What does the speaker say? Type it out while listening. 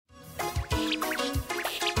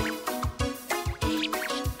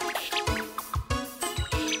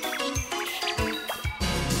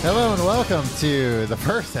Hello and welcome to the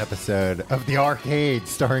first episode of The Arcade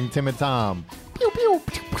starring Tim and Tom. Pew, pew.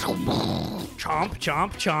 Chomp,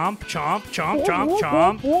 chomp, chomp, chomp, chomp,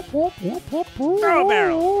 chomp, chomp. Throw a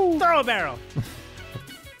barrel. Throw a barrel.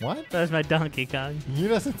 What? That was my Donkey Kong. He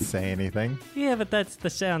doesn't say anything. Yeah, but that's the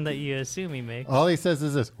sound that you assume he makes. All he says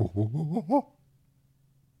is this.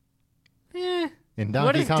 Eh. In What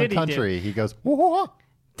Donkey does Kong Diddy do? Country, he goes,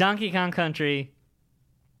 Donkey Kong Country,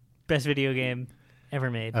 best video game ever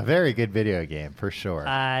made. a very good video game, for sure.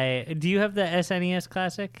 Do you have the SNES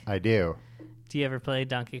Classic? I do. Do you ever play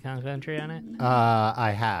Donkey Kong Country on it?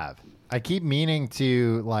 I have. I keep meaning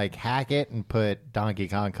to, hack it and put Donkey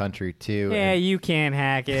Kong Country 2 Yeah, you can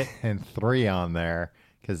hack it. and 3 on there,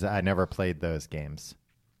 because I never played those games.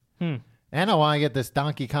 And And I want to get this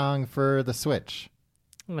Donkey Kong for the Switch.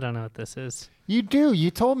 I don't know what this is. You do. You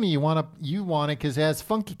told me you want it because it has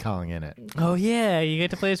Funky Kong in it. Oh, yeah, you get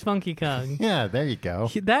to play as Funky Kong. Yeah, there you go.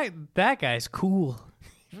 That guy's cool.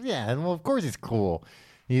 Yeah, and well, of course he's cool.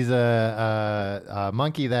 He's a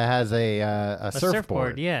monkey that has a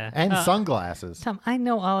surfboard. Yeah. And sunglasses. Tom, I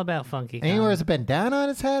know all about Funky Kong. And he wears a bandana on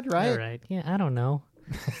his head, right? All right. Yeah, I don't know.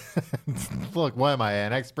 Look, what am I,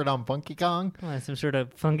 an expert on Funky Kong? Some sort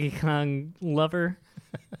of Funky Kong lover.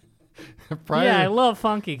 Prior, Yeah, I love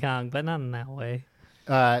Funky Kong, but not in that way.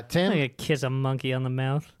 I'm Tim, gonna kiss a monkey on the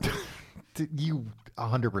mouth. you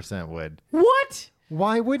 100% would. What?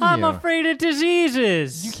 Why wouldn't I'm you? afraid of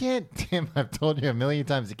diseases. You can't, Tim, I've told you a million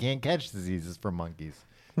times you can't catch diseases from monkeys.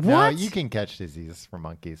 What? No, you can catch diseases from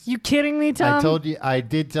monkeys. You kidding me, Tom? I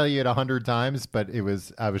did tell you it 100 times, but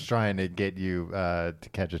I was trying to get you to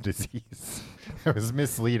catch a disease. I was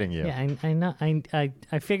misleading you. Yeah, I know.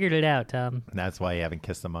 I figured it out, Tom. And that's why you haven't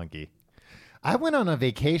kissed a monkey. I went on a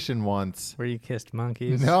vacation once. Where you kissed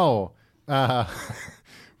monkeys? No, where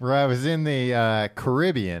I was in the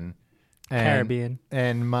Caribbean. Caribbean.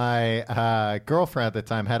 And my girlfriend at the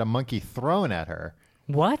time had a monkey thrown at her.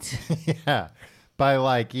 What? Yeah.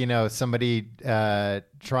 By somebody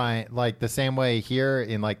trying, the same way here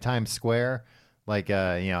in Times Square,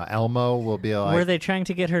 Elmo will be like. Were they trying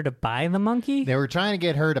to get her to buy the monkey? They were trying to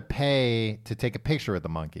get her to pay to take a picture with the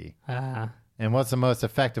monkey. And what's the most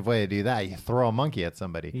effective way to do that? You throw a monkey at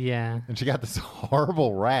somebody. Yeah. And she got this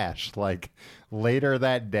horrible rash later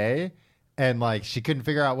that day. And she couldn't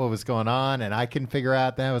figure out what was going on. And I couldn't figure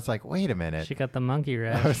out that. I was like, wait a minute. She got the monkey I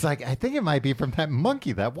rash. was like, I think it might be from that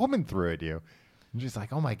monkey that woman threw at you. And she's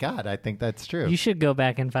like, oh my God, I think that's true. You should go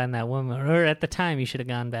back and find that woman. Or at the time, you should have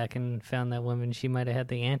gone back and found that woman. She might have had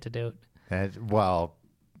the antidote.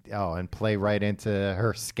 And play right into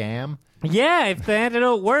her scam. Yeah, if the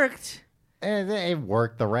antidote worked. And it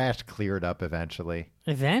worked. The rash cleared up eventually.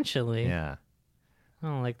 Eventually. Yeah. I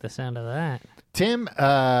don't like the sound of that. Tim,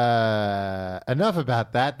 enough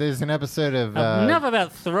about that. There's an episode of... Enough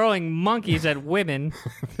about throwing monkeys at women.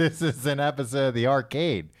 This is an episode of The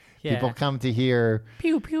Arcade. Yeah. People come to hear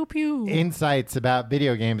Pew, pew, pew. insights about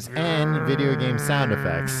video games and video game sound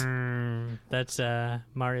effects. That's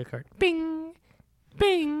Mario Kart. Bing,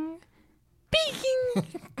 bing, bing.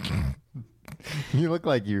 You look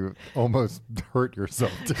like you almost hurt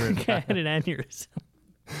yourself doing I that. had an aneurysm.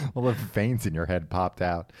 All the veins in your head popped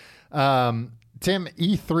out. Tim,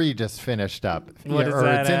 E3 just finished up. What is or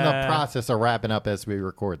that, it's in the process of wrapping up as we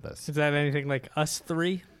record this. Is that anything like Us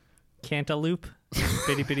 3? Cantaloupe?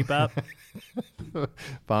 Bitty bitty bop?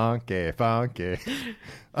 Funky. Yeah,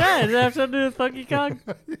 does that have something to do with Funky Kong?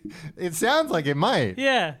 It sounds like it might.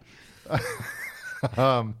 Yeah.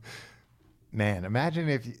 Man, imagine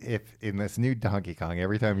if in this new Donkey Kong,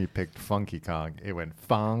 every time you picked Funky Kong, it went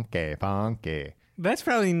funky, funky. That's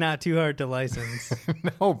probably not too hard to license.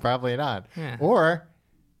 No, probably not. Yeah. Or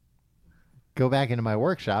go back into my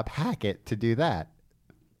workshop, hack it to do that.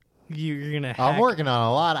 You're going to hack. I'm working on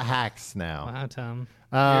a lot of hacks now. Wow, Tom.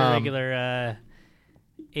 You're a regular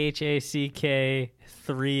HACK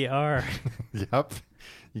 3R. Yep.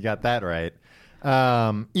 You got that right.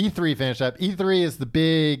 E3 finished up. E3 is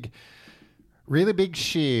the really big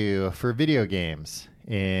show for video games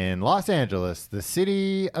in Los Angeles, the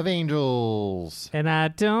city of angels. And I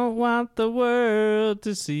don't want the world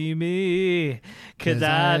to see me, 'cause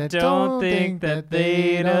I don't think that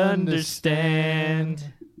they'd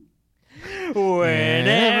understand. When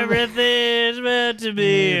everything's meant to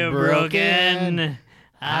be broken,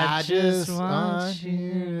 I just want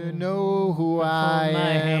you to know who I am. my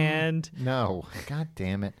hand. No. God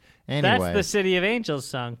damn it. Anyway. That's the City of Angels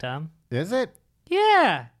song, Tom. Is it?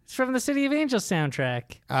 Yeah, it's from the City of Angels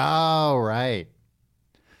soundtrack. Oh, right.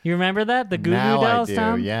 You remember that? The Goo Goo Now Dolls, I do,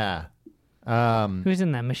 Tom? yeah. Who's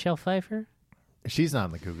in that? Michelle Pfeiffer? She's not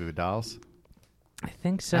in the Goo Goo Dolls. I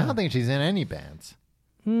think so. I don't think she's in any bands.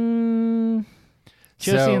 Josie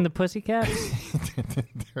and the Pussycats?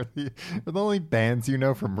 they're the only bands you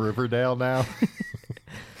know from Riverdale now.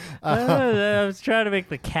 I was trying to make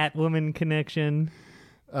the Catwoman connection.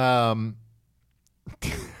 All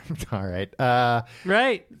right.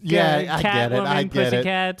 Right? Yeah, I get it. Catwoman, I get it.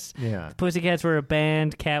 Pussycats. Yeah. Pussycats were a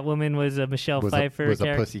band. Catwoman was a Michelle Pfeiffer was a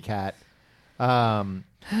character. pussycat. So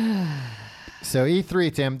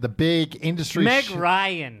E3, Tim, the big industry. Meg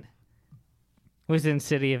Ryan was in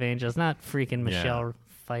City of Angels, not freaking Michelle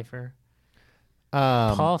Pfeiffer.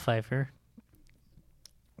 Paul Pfeiffer.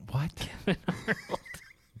 What?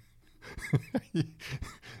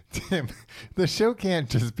 Tim, the show can't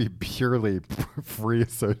just be purely free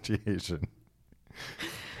association.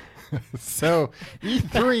 So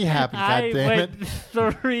E3 happened. I Goddammit!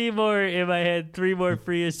 went three more in my head. Three more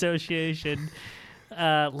free association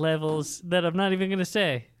levels that I'm not even going to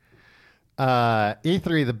say.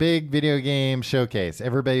 E3, the big video game showcase.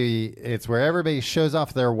 It's where everybody shows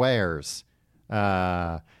off their wares.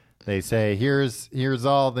 They say, "Here's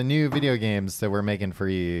all the new video games that we're making for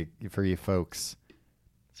you folks."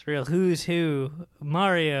 It's real who's who: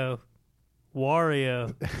 Mario,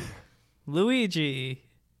 Wario, Luigi,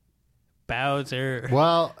 Bowser.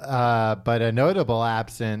 Well, but a notable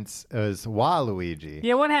absence is Waluigi.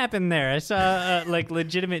 Yeah, what happened there? I saw like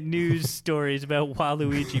legitimate news stories about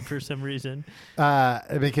Waluigi for some reason.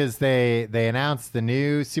 Because they announced the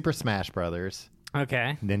new Super Smash Brothers.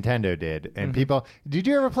 Okay. Nintendo did, and people. Did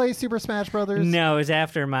you ever play Super Smash Brothers? No, it was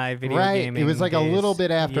after my video gaming It was like days. a little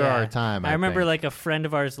bit after our time. I remember think. like a friend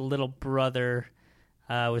of ours' little brother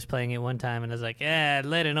was playing it one time, and I was like, "Yeah,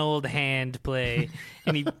 let an old hand play,"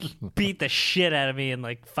 and he beat the shit out of me in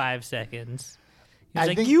like 5 seconds. He was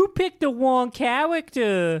like, "You picked the wrong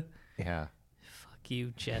character." Yeah. Fuck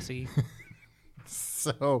you, Jesse.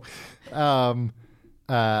 So,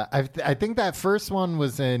 I think that first one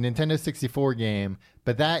was a Nintendo 64 game,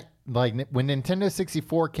 but that like when Nintendo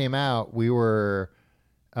 64 came out, we were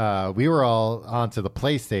all onto the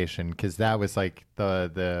PlayStation because that was like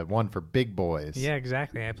the one for big boys. Yeah,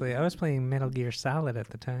 exactly. I was playing Metal Gear Solid at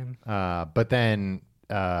the time. But then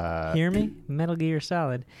Hear me? Metal Gear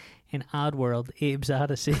Solid and Oddworld, Abe's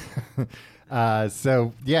Odyssey.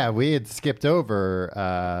 So yeah, we had skipped over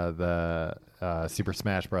the Super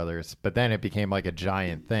Smash Brothers, but then it became like a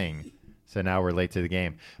giant thing. So now we're late to the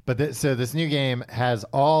game. But so this new game has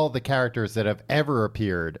all the characters that have ever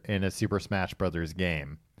appeared in a Super Smash Brothers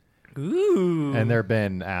game. Ooh. And there have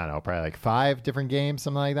been, I don't know, probably like 5 different games,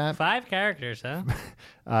 something like that. 5 characters,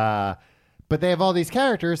 huh? But they have all these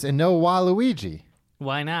characters and no Waluigi.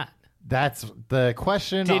 Why not? That's the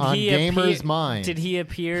question on gamers' minds. Did he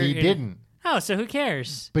appear? He didn't. Oh, so who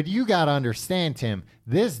cares? But you got to understand, Tim,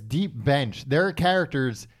 this deep bench, there are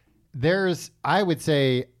characters, I would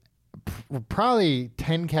say, probably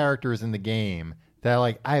 10 characters in the game that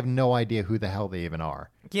like I have no idea who the hell they even are.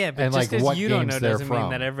 Yeah, but and just because what you don't know games they're doesn't mean from.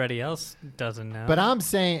 that everybody else doesn't know. But I'm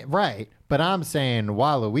saying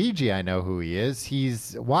Waluigi, I know who he is.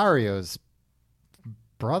 He's Wario's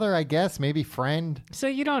brother, I guess, maybe friend. So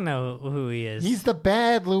you don't know who he is. He's the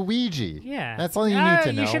bad Luigi. Yeah. That's all you need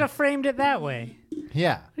to know. You should have framed it that way.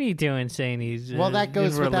 Yeah. What are you doing saying he's Well, that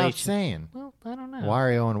goes in without relation? saying. Well, I don't know.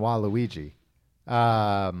 Wario and Waluigi.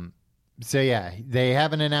 So yeah, they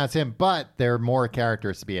haven't announced him, but there are more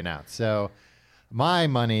characters to be announced. So my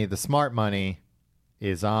money, the smart money,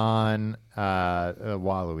 is on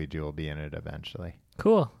Waluigi will be in it eventually.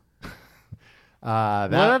 Cool.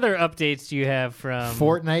 What other updates do you have from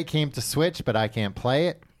Fortnite came to Switch, but I can't play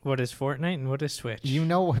it. What is Fortnite and what is Switch? You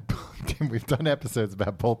know what? We've done episodes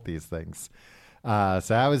about both these things. So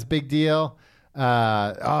that was a big deal.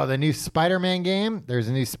 The new Spider-Man game. There's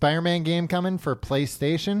a new Spider-Man game coming for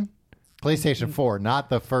PlayStation 4, not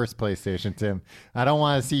the first PlayStation, Tim. I don't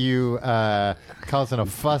want to see you causing a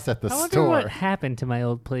fuss at the I wonder store. what happened to my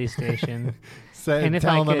old PlayStation.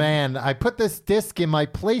 Telling the man, I put this disc in my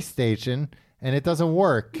PlayStation and it doesn't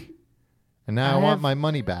work. And now I want my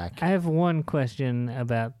money back. I have one question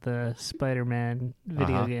about the Spider-Man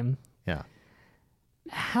video game. Yeah.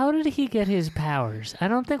 How did he get his powers? I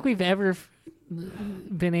don't think we've ever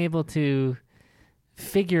been able to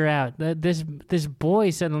figure out that this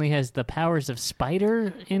boy suddenly has the powers of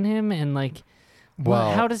Spider in him, and like,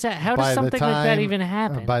 well, how does something like that even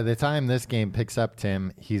happen? By the time this game picks up,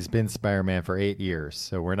 Tim, he's been Spider-Man for 8 years,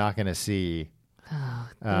 so we're not going to see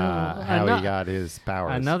how he got his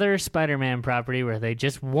powers. Another Spider-Man property where they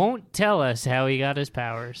just won't tell us how he got his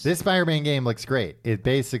powers. This Spider-Man game looks great. It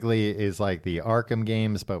basically is like the Arkham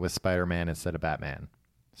games, but with Spider-Man instead of Batman.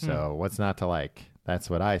 So what's not to like? That's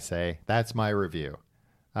what I say. That's my review.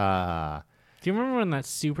 Do you remember when that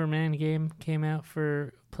Superman game came out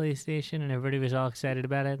for PlayStation and everybody was all excited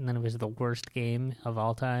about it, and then it was the worst game of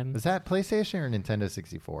all time? Was that PlayStation or Nintendo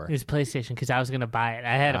 64? It was PlayStation because I was going to buy it.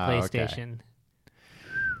 I had a Oh, okay. PlayStation.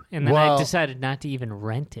 And then I Well- decided not to even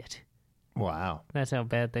rent it. Wow. That's how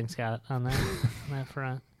bad things got on that, on that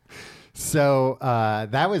front. So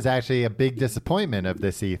that was actually a big disappointment of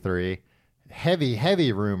this E3.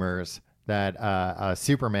 Heavy rumors that a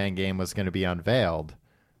Superman game was going to be unveiled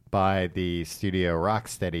by the studio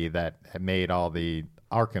Rocksteady that made all the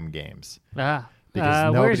Arkham games. Because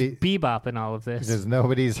Because where's nobody- Bebop in all of this? Because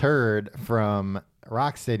nobody's heard from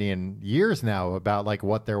Rocksteady in years now about like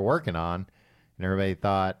what they're working on, and everybody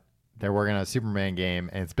thought they're working on a Superman game,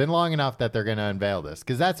 and it's been long enough that they're going to unveil this.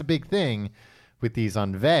 Because that's a big thing with these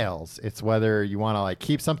unveils. It's whether you want to like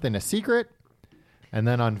keep something a secret and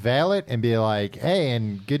then unveil it and be like, hey,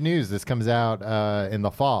 and good news, this comes out in the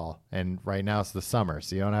fall, and right now it's the summer,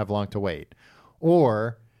 so you don't have long to wait.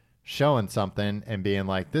 Or showing something and being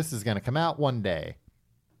like, this is going to come out one day.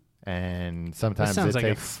 And sometimes This sounds it like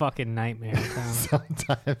takes a fucking nightmare, Tom.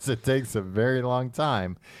 sometimes it takes a very long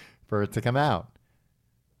time for it to come out.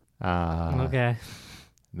 Okay.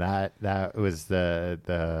 That was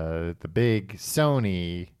the big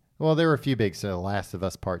Sony. Well, there were a few big. So Last of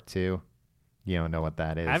Us Part 2. You don't know what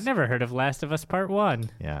that is. I've never heard of Last of Us Part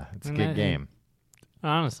 1. Yeah, it's a And good that- game.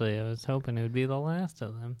 Honestly, I was hoping it would be the last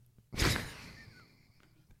of them.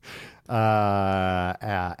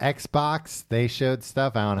 Xbox, they showed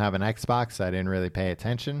stuff. I don't have an Xbox, so I didn't really pay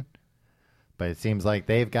attention. But it seems like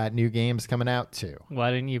they've got new games coming out too.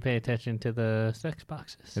 Why didn't you pay attention to the sex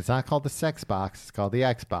boxes? It's not called the Sex Box. It's called the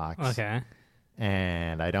Xbox. Okay.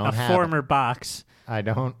 And I don't A have. former box. I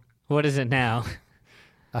don't. What is it now?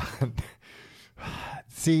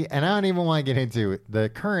 See, and I don't even want to get into it. The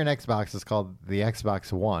current Xbox is called the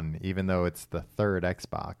Xbox One, even though it's the third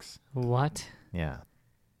Xbox. What? Yeah.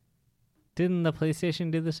 Didn't the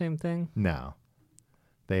PlayStation do the same thing? No.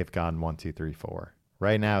 They've gone 1, 2, 3, 4.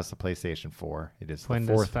 Right now it's the PlayStation 4. It is When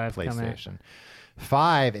the does fourth 5 come out? PlayStation.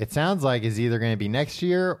 5, it sounds like, is either going to be next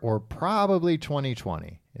year or probably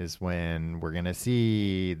 2020 is when we're going to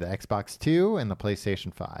see the Xbox 2 and the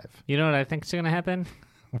PlayStation 5. You know what I think is going to happen?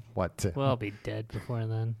 What? Well, I'll be dead before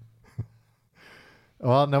then.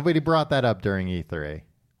 Well, nobody brought that up during E3.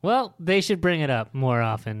 Well, they should bring it up more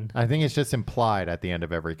often. I think it's just implied at the end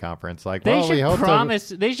of every conference. Like, They well, we should hope promise.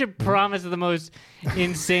 They should promise the most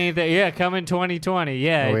insane thing. Yeah, come in 2020.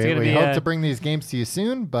 Yeah, it's gonna we be. hope to bring these games to you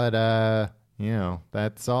soon, but you know,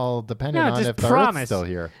 that's all dependent No, on just if the promise. Earth's still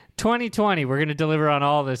here. 2020. We're gonna deliver on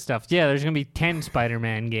all this stuff. Yeah, there's gonna be 10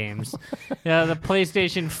 Spider-Man games. The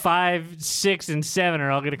PlayStation 5, 6, and 7 are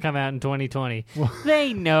all gonna come out in 2020.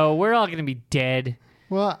 They know we're all gonna be dead.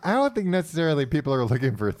 Well, I don't think necessarily people are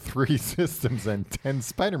looking for 3 systems and 10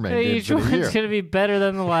 Spider-Man games Each in a one's year. gonna be better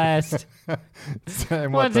than the last.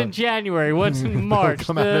 And what One's in January. One's in March. They'll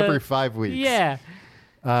come out every 5 weeks. Yeah.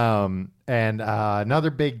 And another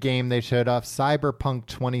big game they showed off, Cyberpunk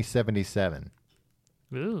 2077.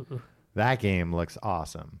 Ooh. That game looks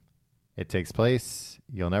awesome. It takes place,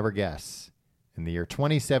 you'll never guess, in the year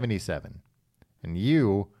 2077. And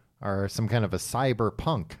you are some kind of a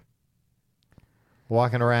cyberpunk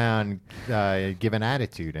walking around giving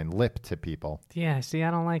attitude and lip to people. Yeah. See,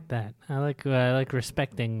 I don't like that. I like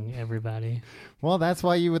respecting everybody. Well, that's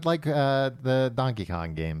why you would like the Donkey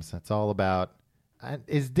Kong games. That's all about...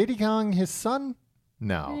 is Diddy Kong his son?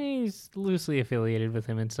 No. He's loosely affiliated with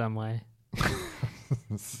him in some way.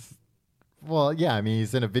 Well, yeah, I mean,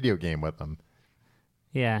 he's in a video game with them.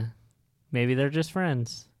 Yeah. Maybe they're just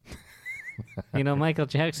friends. You know, Michael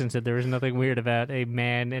Jackson said there was nothing weird about a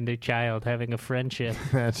man and a child having a friendship.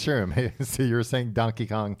 That's true. Maybe, so you were saying Donkey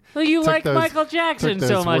Kong Well, you took like those- Michael took Jackson those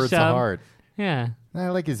so much, words to Tom. heart. Yeah. I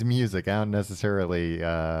like his music. I don't necessarily...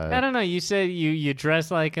 I don't know. You said you dress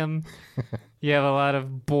like him. You have a lot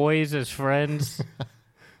of boys as friends.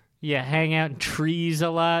 You hang out in trees a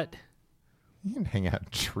lot. You can hang out in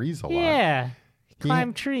trees a lot. Yeah. He Climb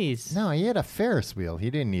had- trees. No, he had a Ferris wheel. He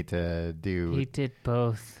didn't need to do... He did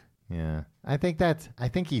both. Yeah. I think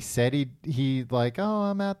he said he like, oh,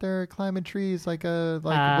 I'm out there climbing trees like with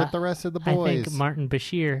the rest of the boys. I think Martin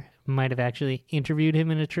Bashir might have actually interviewed him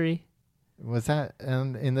in a tree. Was that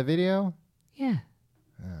in the video? Yeah.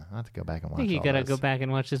 I'll have to go back and I watch think you all gotta this. go back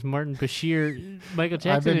and watch this Martin Bashir Michael I've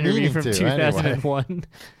Jackson been interview meaning from to, 2001.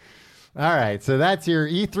 All right, so that's your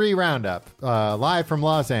E3 roundup, live from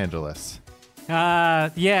Los Angeles.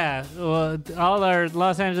 Yeah. Well, all our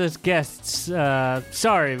Los Angeles guests.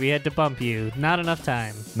 Sorry, we had to bump you. Not enough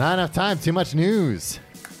time. Not enough time, too much news.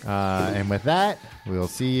 And with that, We'll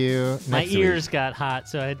see you next My week. ears got hot,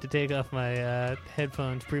 so I had to take off my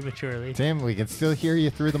headphones prematurely. Tim, we can still hear you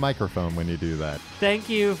through the microphone when you do that. Thank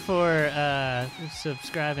you for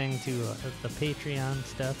subscribing to the Patreon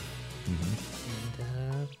stuff.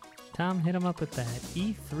 And Tom, hit him up with that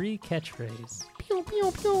E3 catchphrase. Pew,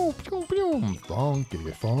 pew, pew, pew, pew. Funky,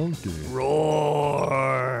 funky.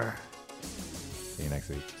 Roar! See you next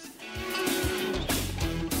week.